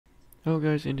Hello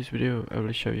guys, in this video I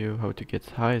will show you how to get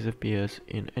highest FPS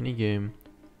in any game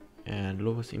and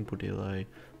lowest input delay,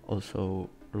 also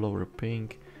lower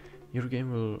ping. Your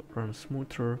game will run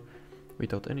smoother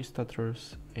without any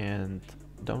stutters, and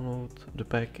download the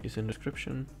pack is in the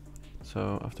description.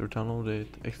 So after download it,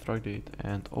 extract it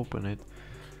and open it,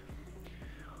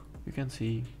 you can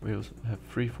see we also have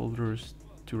 3 folders,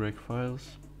 2 rec files,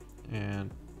 and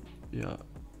yeah,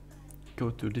 go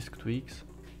to disk tweaks.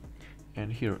 And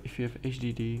here, if you have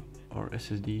HDD or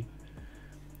SSD,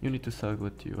 you need to select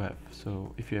what you have.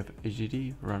 So if you have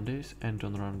HDD, run this, and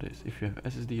don't run this. If you have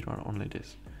SSD, run only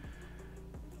this.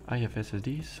 I have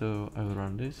SSD, so I will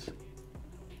run this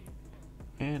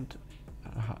and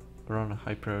run a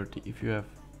high priority if you have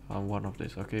one of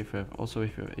this. Okay, if you have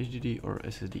HDD or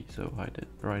SSD, so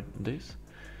write this,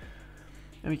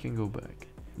 and we can go back.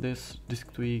 This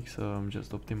disk tweaks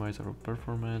just optimize our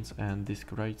performance and disk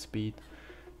write speed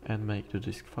and make the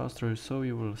disk faster, so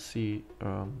you will see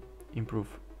improve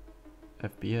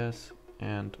FPS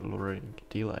and lowering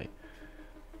delay.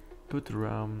 Go to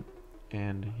RAM,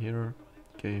 and here,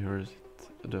 okay, here's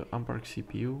the unparked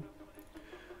CPU.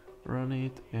 Run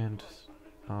it, and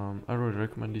I really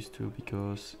recommend these two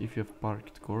because if you have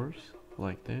parked cores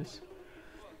like this,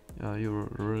 you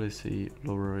will really see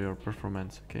lower your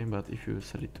performance. Okay, but if you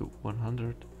set it to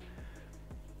 100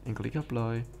 and click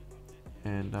apply,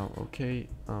 and now okay,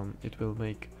 it will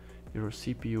make your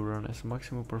CPU run as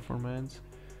maximum performance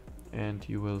and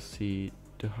you will see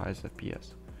the highest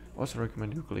FPS. Also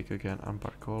recommend you click again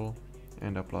unpark all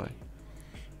and apply.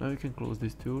 Now you can close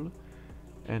this tool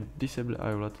and disable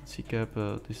IO latency cap.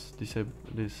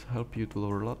 This help you to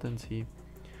lower latency,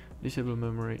 disable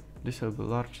memory, disable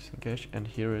largest in cache, and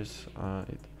here is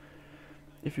it.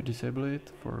 If you disable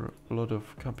it for a lot of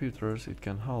computers, it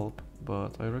can help,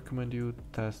 but I recommend you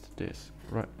test this.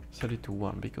 Right, set it to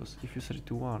 1, because if you set it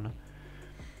to 1,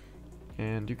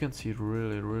 and you can see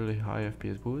really high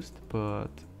FPS boost, but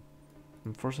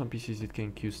for some PCs it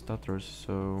can cause stutters,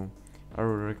 so I would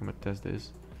recommend test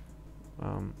this.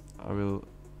 I will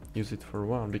use it for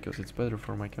 1 because it's better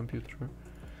for my computer,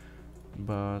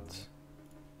 but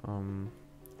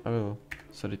I will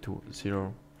set it to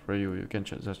 0. For you, you can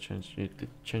just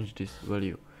change this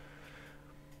value.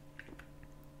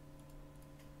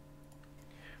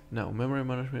 Now, memory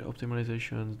management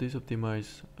optimizations. This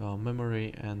optimize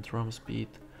memory and RAM speed,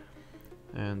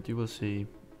 and you will see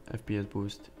FPS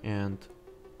boost and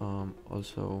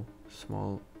also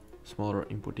smaller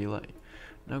input delay.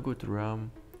 Now go to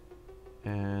RAM,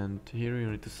 and here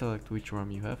you need to select which RAM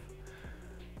you have.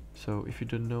 So if you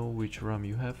don't know which RAM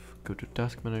you have, go to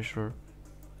Task Manager,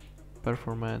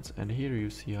 Performance, and here you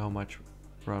see how much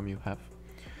RAM you have.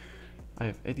 I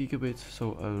have 8 GB,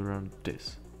 so I will run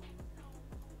this.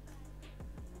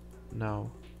 Now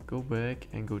go back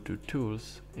and go to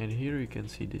Tools, and here you can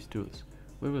see these tools.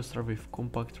 We will start with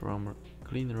Compact RAM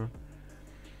Cleaner,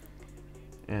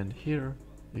 and here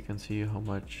you can see how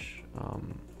much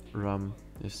RAM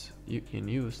is in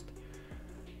used,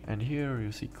 and here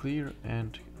you see Clear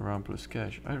and RAM plus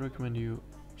Cache. I recommend you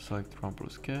select RAM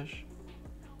plus Cache,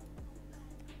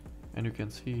 and you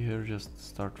can see here just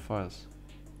start files.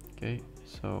 Okay,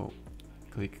 so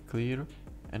click clear,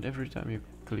 and every time you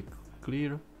click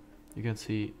clear, you can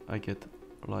see I get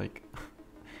like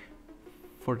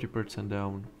 40%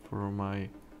 down for my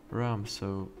RAM,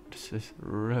 so this is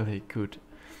really good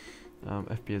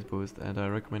FPS boost, and I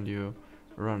recommend you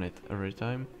run it every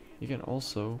time. You can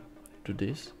also do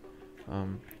this,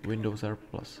 Windows R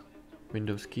plus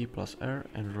Windows key plus R,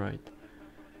 and write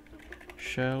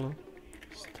shell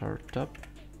startup,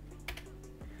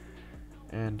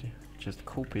 and just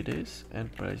copy this and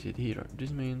place it here.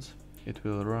 This means it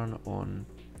will run on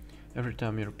every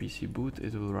time your PC boot,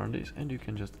 it will run this, and you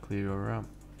can just clear your RAM.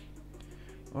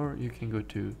 Or you can go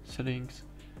to settings,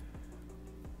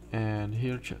 and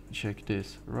here check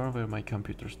this, run where my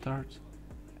computer starts,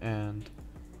 and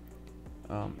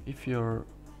if your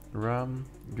RAM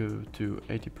go to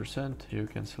 80%, here you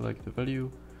can select the value.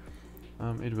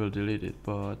 It will delete it,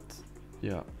 but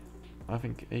yeah, I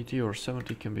think 80 or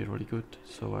 70 can be really good,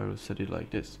 so I will set it like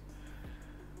this.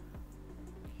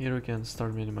 Here you can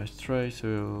start minimize tray, so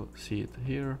you'll see it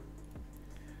here,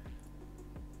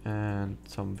 and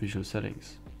some visual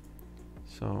settings.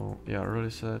 So yeah,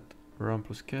 really set RAM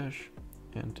plus cache,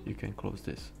 and you can close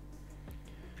this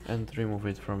and remove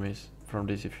it from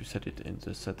this if you set it in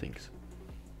the settings.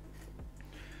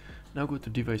 Now go to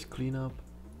device cleanup,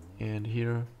 and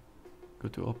here go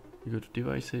to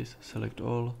devices, select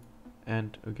all,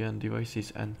 and again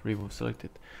devices, and remove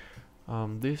selected.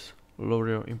 This lower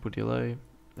your input delay,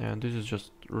 and this is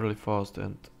just really fast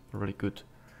and really good.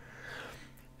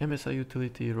 MSI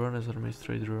utility, run as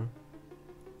administrator,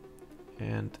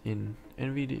 and in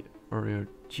NVIDIA or your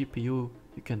GPU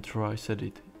you can try set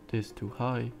this to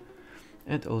high,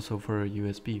 and also for a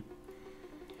USB.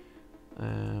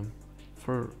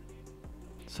 For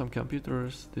some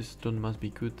computers this don't must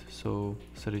be good, so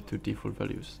set it to default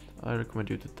values. I recommend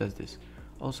you to test this.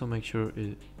 Also make sure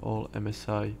all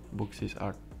MSI boxes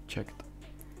are checked.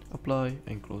 Apply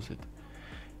and close it.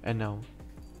 And now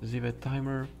ZV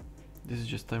timer. This is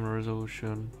just timer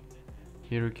resolution.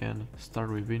 Here you can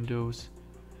start with Windows,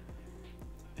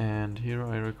 and here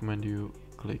I recommend you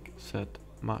click set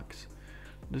max.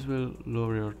 This will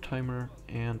lower your timer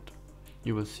and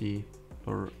you will see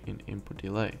lower in input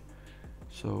delay.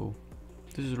 So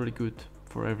this is really good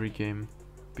for every game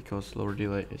because lower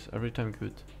delay is every time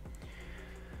good.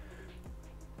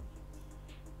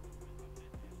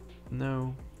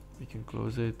 Now we can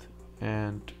close it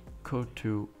and go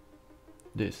to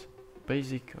this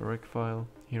basic rec file.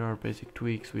 Here are basic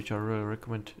tweaks which I really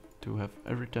recommend to have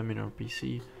every time in our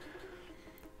PC,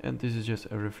 and this is just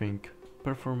everything: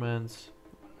 performance,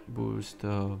 boost,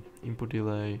 input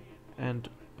delay, and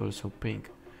also ping.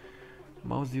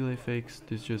 Mouse delay fix,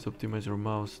 this just optimize your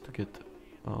mouse to get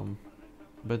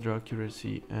better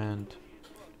accuracy and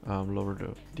lower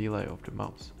the delay of the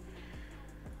mouse.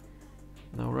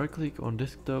 Now right click on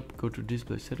desktop, go to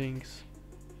display settings,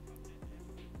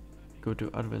 go to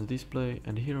advanced display,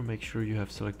 and here make sure you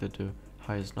have selected the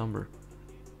highest number.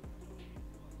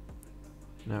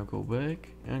 Now go back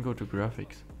and go to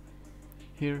graphics.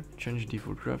 Here change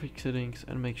default graphic settings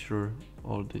and make sure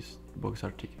all these boxes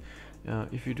are ticked.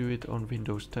 If you do it on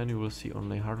Windows 10 you will see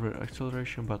only hardware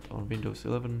acceleration, but on Windows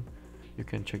 11 you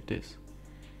can check this.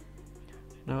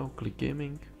 Now click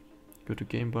gaming, go to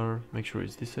game bar, make sure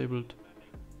it's disabled,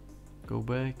 go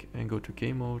back and go to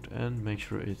game mode and make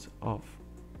sure it's off.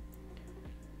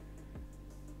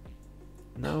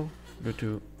 Now go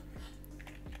to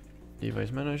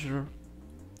device manager,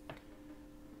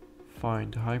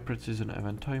 find high precision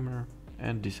event timer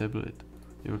and disable it.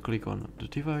 You will click on the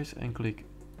device and click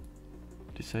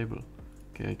disable.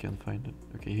 Okay, I can find it.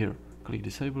 Okay, here click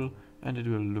disable and it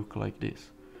will look like this.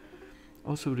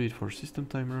 Also do it for system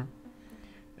timer.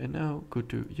 And now go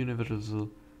to universal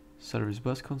service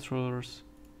bus controllers,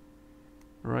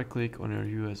 right click on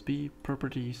your USB,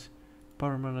 properties,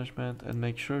 power management, and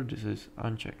make sure this is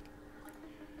unchecked.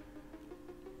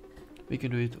 We can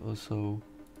do it also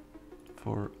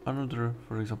for another,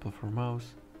 for example for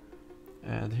mouse,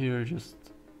 and here just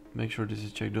make sure this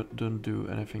is checked. Don't do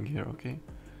anything here, okay?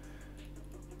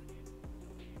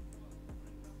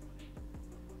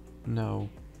 Now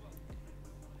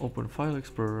open File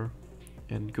Explorer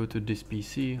and go to this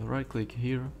PC, right click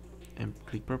here and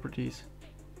click properties,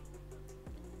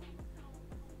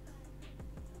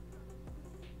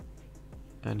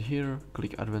 and here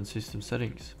click advanced system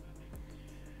settings.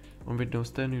 On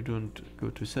Windows 10 you don't go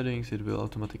to settings, it will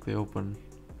automatically open.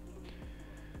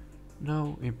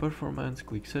 Now in performance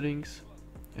click settings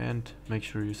and make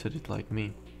sure you set it like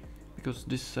me, because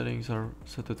these settings are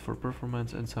set for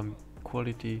performance and some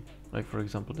quality, like for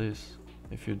example this.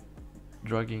 If you're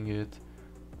dragging it,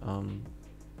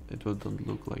 it will don't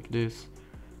look like this.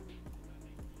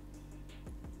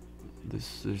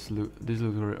 This looks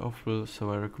very awful,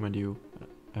 so I recommend you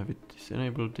have it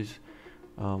disabled. This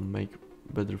make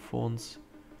better fonts,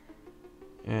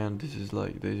 and this is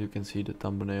like this. You can see the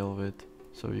thumbnail of it,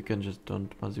 so you can just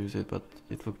don't must use it, but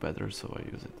it look better, so I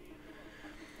use it.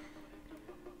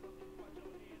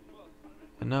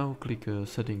 And now click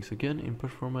settings again in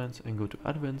performance and go to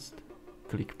advanced,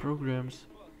 click programs,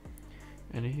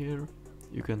 and here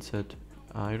you can set,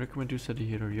 I recommend you set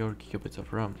here your gigabits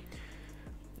of RAM.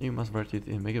 You must write it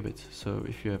in megabits, so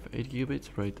if you have 8 gigabits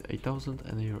write 8000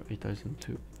 and here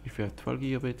 8002. If you have 12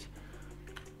 gigabits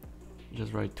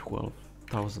just write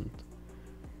 12,000,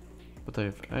 but I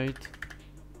have 8,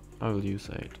 I will use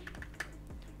 8.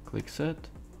 Click set,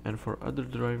 and for other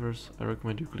drivers I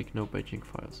recommend you click no paging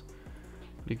files.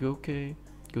 Click OK,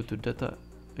 go to data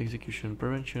execution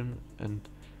prevention and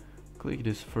click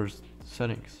this first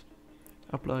settings.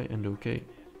 Apply and OK.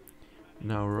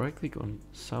 Now right click on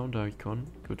sound icon,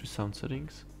 go to sound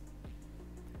settings,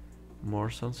 more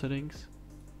sound settings,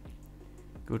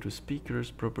 go to speakers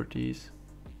properties,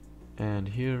 and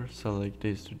here select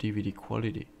this to DVD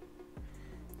quality.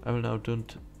 I will now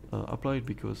don't apply it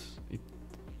because it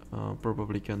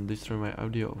probably can destroy my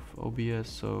audio of OBS,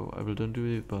 so I will don't do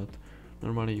it, but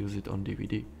normally use it on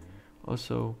DVD.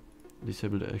 Also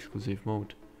disable the exclusive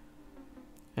mode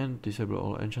and disable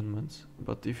all enchantments,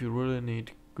 but if you really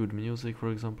need good music, for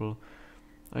example,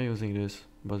 I'm using this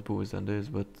but boost and this,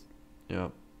 but yeah,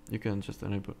 you can just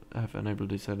enable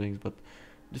these settings, but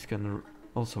this can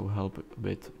also help a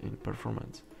bit in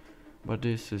performance. But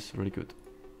this is really good.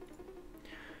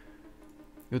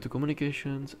 Go to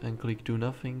communications and click do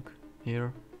nothing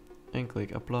here and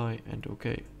click apply and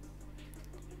OK.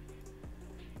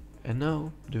 And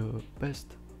now the best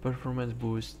performance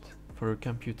boost for your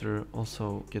computer,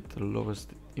 also get the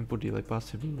lowest input delay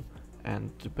possible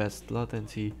and the best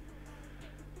latency.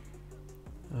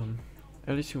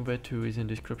 Elysium V2 is in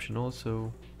description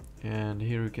also, and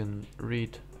here you can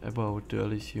read about the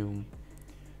Elysium,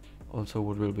 also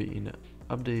what will be in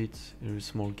updates. There is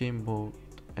small game mode,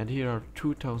 and here are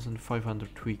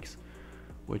 2500 tweaks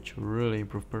which really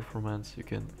improve performance. You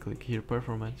can click here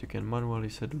performance, you can manually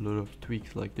set a lot of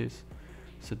tweaks like this,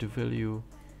 set the value.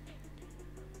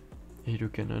 Here you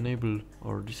can enable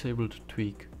or disable the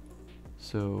tweak.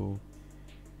 So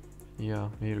yeah,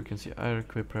 here you can see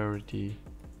hierarchy priority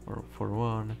or for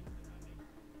 1,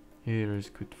 here is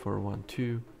good for 1,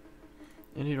 2,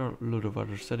 and here are a lot of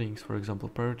other settings, for example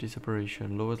priority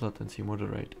separation, lowest latency,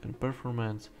 moderate and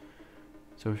performance.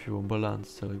 So if you want balance,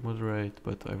 select moderate,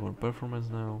 but I want performance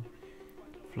now.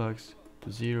 Flags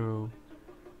to 0,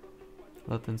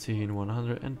 latency in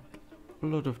 100, and a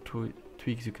lot of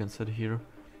tweaks you can set here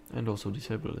and also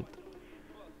disable it.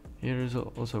 Here is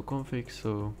also config,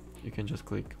 so you can just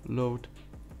click load.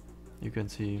 You can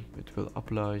see it will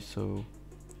apply, so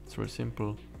it's very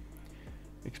simple.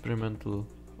 Experimental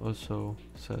also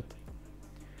set,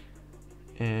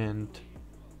 and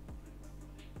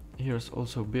here's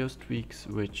also BIOS tweaks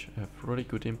which have really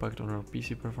good impact on our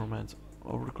PC performance.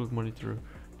 Overclock monitor,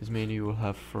 this menu will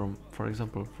have from, for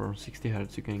example, from 60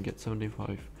 Hz you can get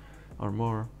 75 or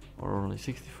more, or only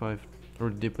 65, it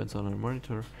really depends on our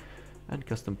monitor, and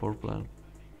custom power plan.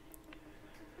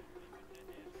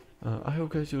 I hope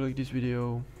guys you like this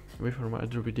video, wait for my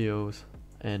other videos,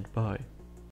 and bye.